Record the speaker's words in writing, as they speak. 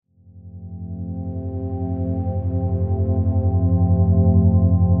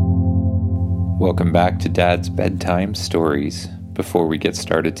welcome back to Dad's Bedtime Stories. Before we get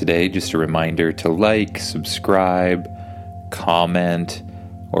started today, just a reminder to like, subscribe, comment,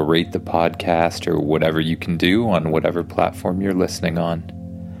 or rate the podcast or whatever you can do on whatever platform you're listening on.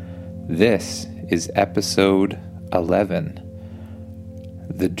 This is episode 11,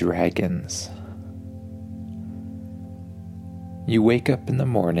 The Dragons. You wake up in the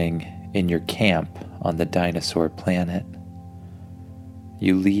morning in your camp on the dinosaur planet.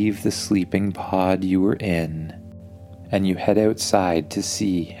 You leave the sleeping pod you were in, and you head outside to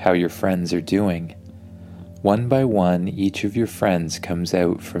see how your friends are doing. One by one, each of your friends comes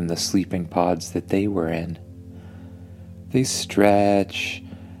out from the sleeping pods that they were in. They stretch,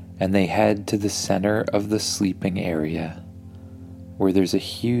 and they head to the center of the sleeping area, where there's a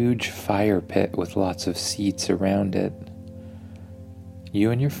huge fire pit with lots of seats around it.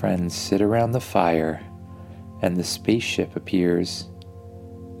 You and your friends sit around the fire, and the spaceship appears.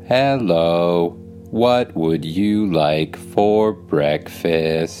 Hello, what would you like for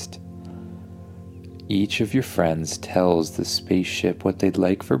breakfast? Each of your friends tells the spaceship what they'd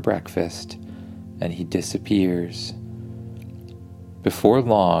like for breakfast, and he disappears. Before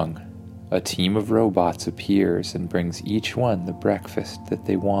long, a team of robots appears and brings each one the breakfast that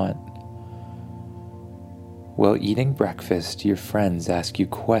they want. While eating breakfast, your friends ask you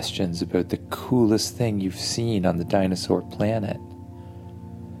questions about the coolest thing you've seen on the dinosaur planet.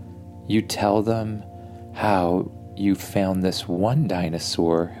 You tell them how you found this one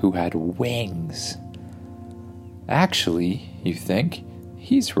dinosaur who had wings. Actually, you think,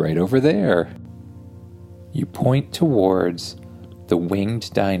 he's right over there. You point towards the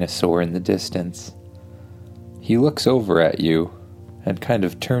winged dinosaur in the distance. He looks over at you and kind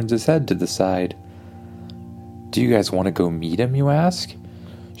of turns his head to the side. Do you guys want to go meet him, you ask?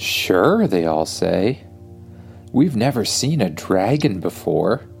 Sure, they all say. We've never seen a dragon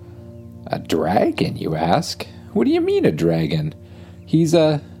before. A dragon, you ask? What do you mean a dragon? He's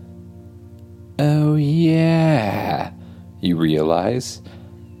a... Oh yeah, you realize.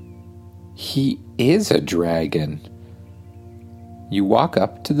 He is a dragon. You walk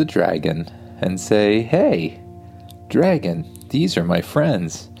up to the dragon and say, Hey, dragon, these are my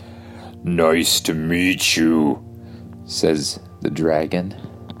friends. Nice to meet you, says the dragon.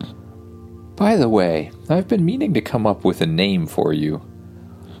 By the way, I've been meaning to come up with a name for you.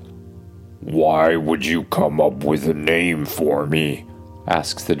 Why would you come up with a name for me?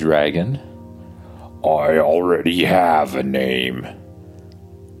 Asks the dragon. I already have a name.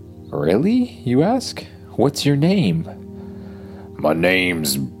 Really? You ask. What's your name? My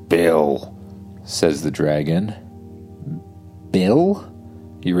name's Bill, says the dragon. Bill?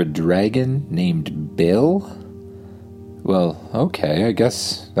 You're a dragon named Bill? Well, okay, I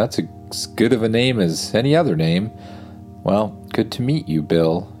guess that's as good of a name as any other name. Well, good to meet you,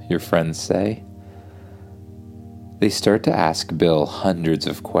 Bill, your friends say. They start to ask Bill hundreds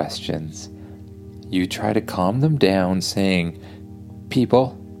of questions. You try to calm them down, saying,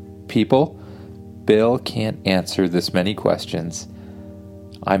 People, Bill can't answer this many questions.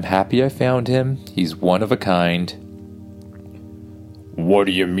 I'm happy I found him. He's one of a kind. What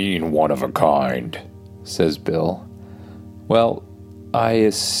do you mean, one of a kind? Says Bill. Well, I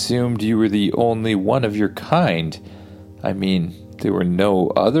assumed you were the only one of your kind. I mean, there were no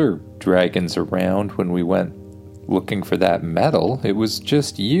other dragons around when we went looking for that medal. It was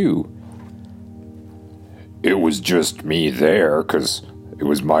just you. It was just me there, 'cause it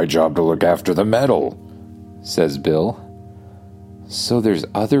was my job to look after the medal, says Bill. So there's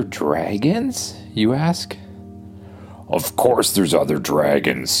other dragons, you ask? Of course there's other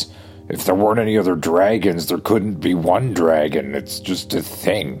dragons. If there weren't any other dragons, there couldn't be one dragon. It's just a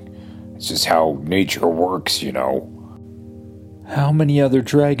thing. It's just how nature works, you know. How many other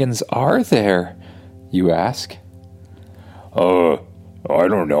dragons are there, you ask? I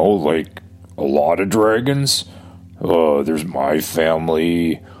don't know, like a lot of dragons. There's my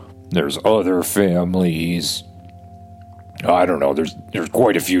family, there's other families. I don't know, there's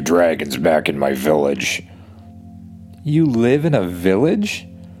quite a few dragons back in my village. You live in a village?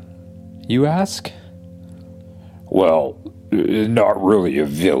 You ask? Well, not really a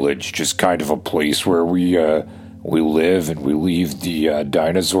village, just kind of a place where we live and we leave the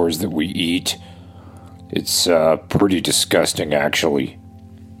dinosaurs that we eat. It's pretty disgusting, actually.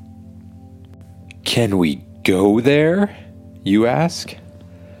 Can we go there? You ask?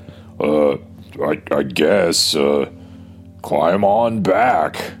 I guess, climb on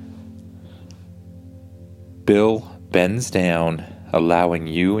back. Bill bends down, allowing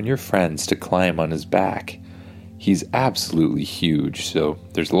you and your friends to climb on his back. He's absolutely huge, so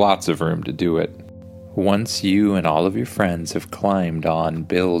there's lots of room to do it. Once you and all of your friends have climbed on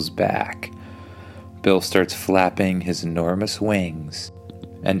Bill's back, Bill starts flapping his enormous wings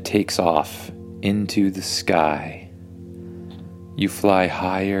and takes off into the sky. You fly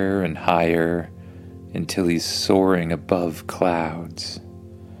higher and higher until he's soaring above clouds.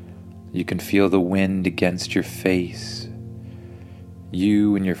 You can feel the wind against your face.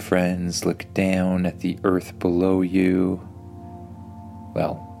 You and your friends look down at the earth below you.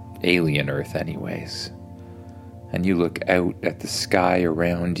 Well, alien earth anyways. And you look out at the sky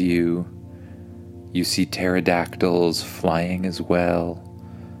around you. You see pterodactyls flying as well,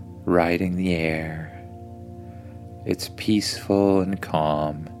 riding the air. It's peaceful and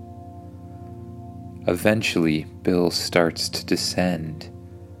calm. Eventually, Bill starts to descend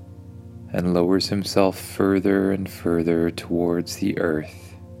and lowers himself further and further towards the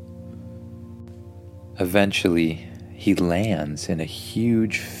earth. Eventually, he lands in a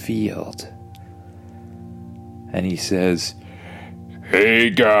huge field. And he says, "Hey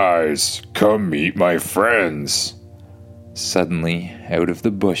guys, come meet my friends." Suddenly, out of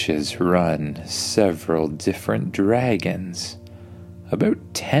the bushes run several different dragons, about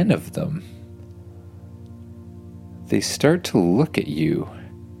 10 of them. They start to look at you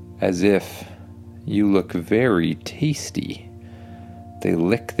as if you look very tasty. They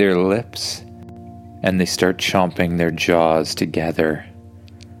lick their lips and they start chomping their jaws together.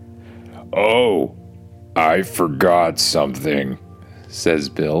 "Oh, I forgot something," says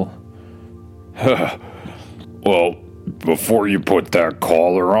Bill. "Well, before you put that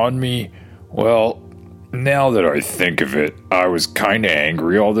collar on me, well, now that I think of it, I was kinda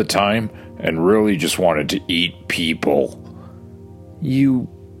angry all the time and really just wanted to eat people." You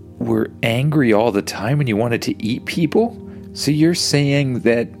were angry all the time and you wanted to eat people? So you're saying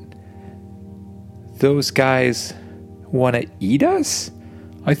that those guys want to eat us?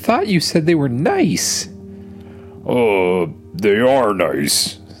 I thought you said they were nice. They are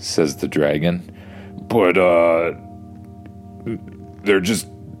nice," says the dragon, "but, they're just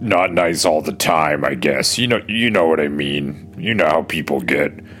not nice all the time, I guess. You know what I mean. You know how people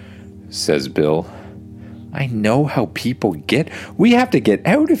get," says Bill. I know how people get. We have to get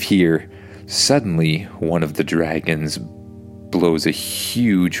out of here. Suddenly, one of the dragons blows a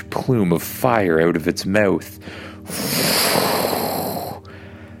huge plume of fire out of its mouth.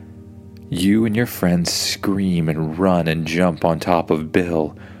 You and your friends scream and run and jump on top of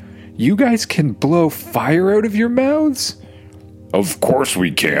Bill. You guys can blow fire out of your mouths? "Of course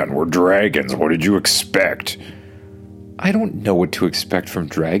we can. We're dragons. What did you expect?" I don't know what to expect from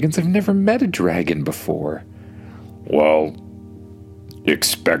dragons. I've never met a dragon before. "Well,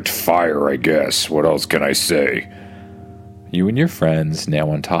 expect fire, I guess. What else can I say?" You and your friends, now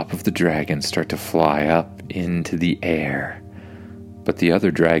on top of the dragon, start to fly up into the air. But the other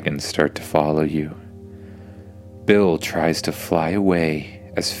dragons start to follow you. Bill tries to fly away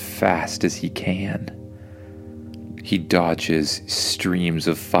as fast as he can. He dodges streams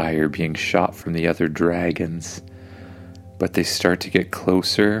of fire being shot from the other dragons, but they start to get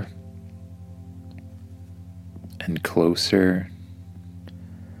closer and closer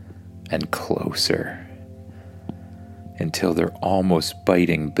and closer until they're almost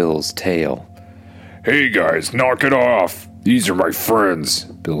biting Bill's tail. "Hey guys, knock it off. These are my friends,"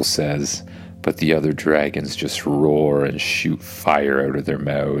 Bill says, but the other dragons just roar and shoot fire out of their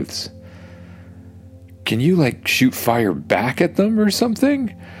mouths. Can you, shoot fire back at them or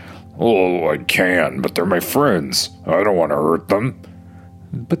something? "Oh, I can, but they're my friends. I don't want to hurt them."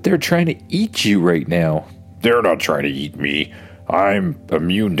 But they're trying to eat you right now. "They're not trying to eat me. I'm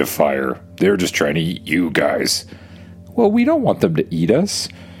immune to fire. They're just trying to eat you guys." Well, we don't want them to eat us.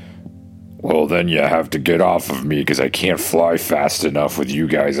 "Well, then you have to get off of me because I can't fly fast enough with you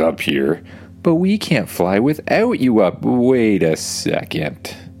guys up here." But we can't fly without you up. Wait a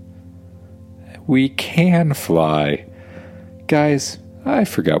second. We can fly. Guys, I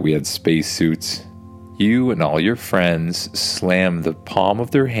forgot we had spacesuits. You and all your friends slam the palm of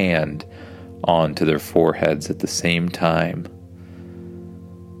their hand onto their foreheads at the same time.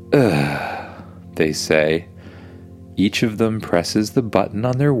 "Ugh," they say. Each of them presses the button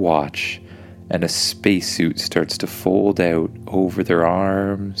on their watch, and a spacesuit starts to fold out over their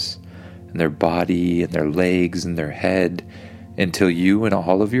arms, and their body, and their legs, and their head, until you and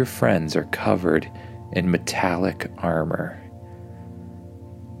all of your friends are covered in metallic armor.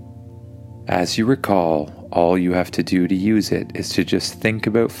 As you recall, all you have to do to use it is to just think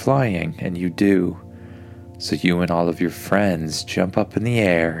about flying, and you do. So you and all of your friends jump up in the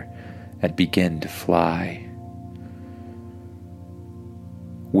air and begin to fly.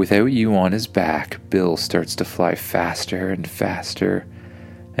 Without you on his back, Bill starts to fly faster and faster,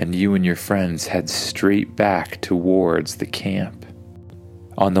 and you and your friends head straight back towards the camp.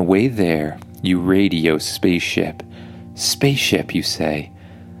 On the way there, You radio Spaceship. Spaceship, you say.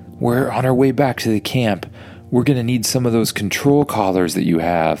 We're on our way back to the camp. We're gonna need some of those control collars that you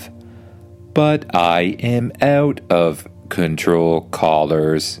have. But I am out of control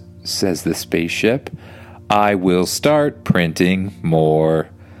collars, says the spaceship. I will start printing more.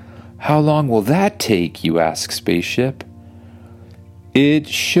 How long will that take, you ask Spaceship. It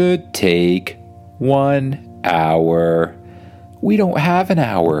should take 1 hour. We don't have an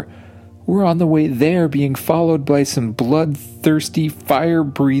hour. We're on the way there being followed by some bloodthirsty,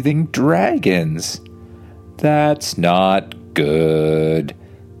 fire-breathing dragons. That's not good,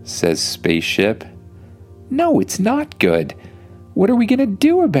 says Spaceship. No, it's not good. What are we going to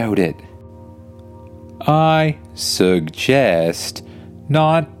do about it? I suggest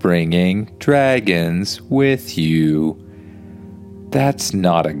not bringing dragons with you. That's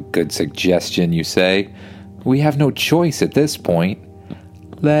not a good suggestion, you say. We have no choice at this point.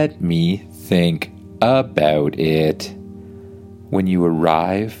 Let me think about it. When you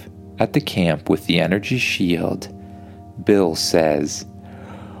arrive at the camp with the energy shield, Bill says,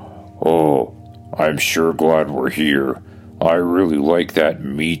 Oh, I'm sure glad we're here. I really like that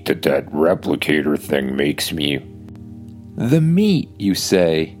meat that replicator thing makes me. The meat, you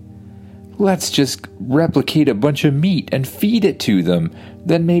say. Let's just replicate a bunch of meat and feed it to them.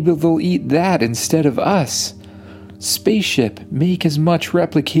 Then maybe they'll eat that instead of us. Spaceship, make as much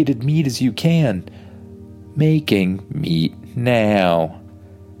replicated meat as you can. Making meat now.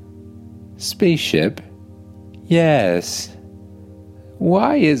 Spaceship, yes.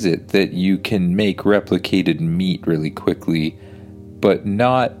 Why is it that you can make replicated meat really quickly, but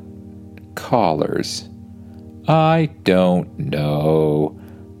not collars? I don't know,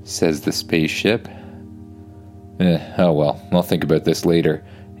 says the spaceship. Oh well, I'll think about this later,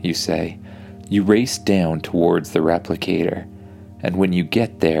 you say. You race down towards the replicator, and when you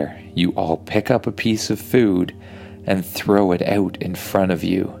get there, you all pick up a piece of food and throw it out in front of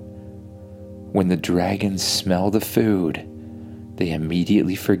you. When the dragons smell the food, they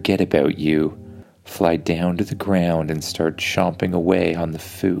immediately forget about you, fly down to the ground, and start chomping away on the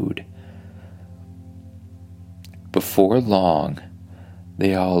food. Before long,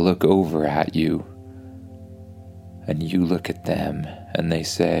 they all look over at you, and you look at them, and they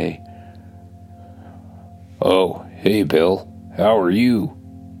say, Oh, hey Bill, how are you?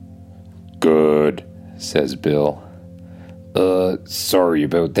 Good, says Bill. Sorry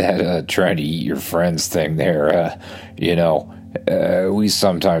about that, trying to eat your friends thing there. We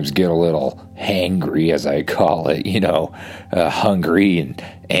sometimes get a little hangry, as I call it, hungry and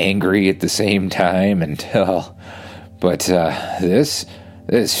angry at the same time, but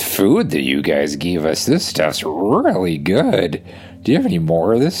this food that you guys gave us, this stuff's really good. Do you have any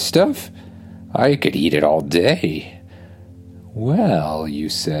more of this stuff? I could eat it all day. Well, you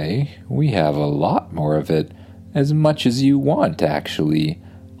say, we have a lot more of it, as much as you want, actually,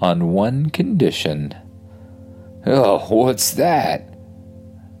 on one condition. Oh, what's that?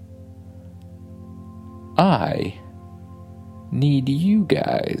 I need you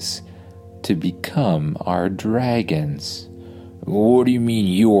guys to become our dragons. What do you mean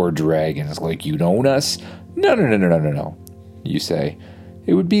your dragons? Like you own us? No, you say.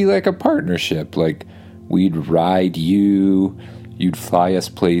 It would be like a partnership, like we'd ride you, you'd fly us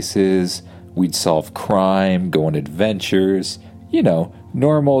places, we'd solve crime, go on adventures,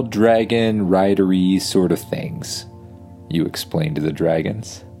 normal dragon ridery sort of things, you explain to the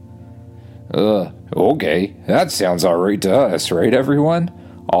dragons. Okay, that sounds alright to us, right everyone?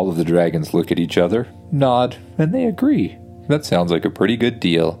 All of the dragons look at each other, nod, and they agree. That sounds like a pretty good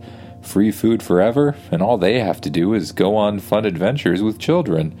deal. Free food forever, and all they have to do is go on fun adventures with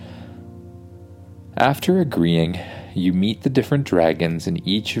children. After agreeing, you meet the different dragons, and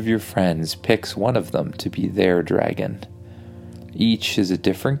each of your friends picks one of them to be their dragon. Each is a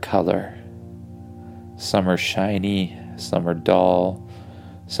different color. Some are shiny, some are dull,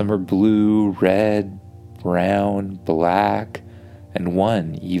 some are blue, red, brown, black, and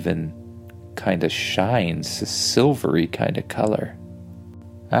one even kind of shines a silvery kind of color.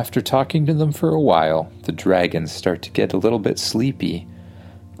 After talking to them for a while, the dragons start to get a little bit sleepy.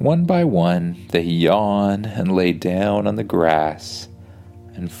 One by one, they yawn and lay down on the grass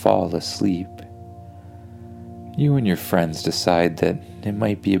and fall asleep. You and your friends decide that it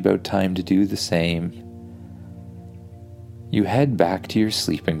might be about time to do the same. You head back to your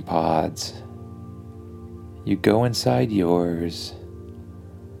sleeping pods. You go inside yours,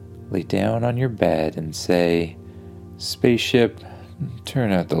 lay down on your bed and say, "Spaceship,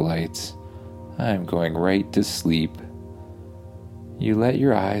 turn out the lights. I'm going right to sleep." You let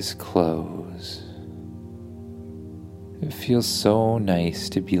your eyes close. It feels so nice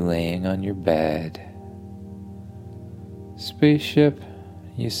to be laying on your bed. Spaceship,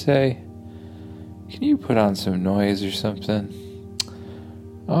 you say? Can you put on some noise or something?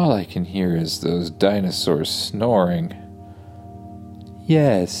 All I can hear is those dinosaurs snoring.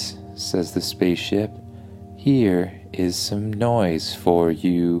 Yes, says the spaceship. Here is some noise for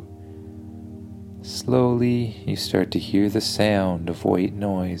you. Slowly, you start to hear the sound of white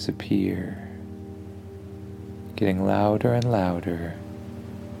noise appear, getting louder and louder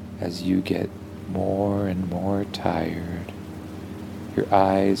as you get more and more tired, your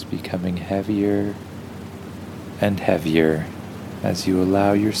eyes becoming heavier and heavier as you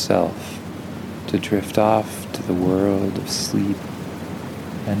allow yourself to drift off to the world of sleep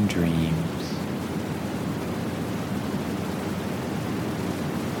and dreams.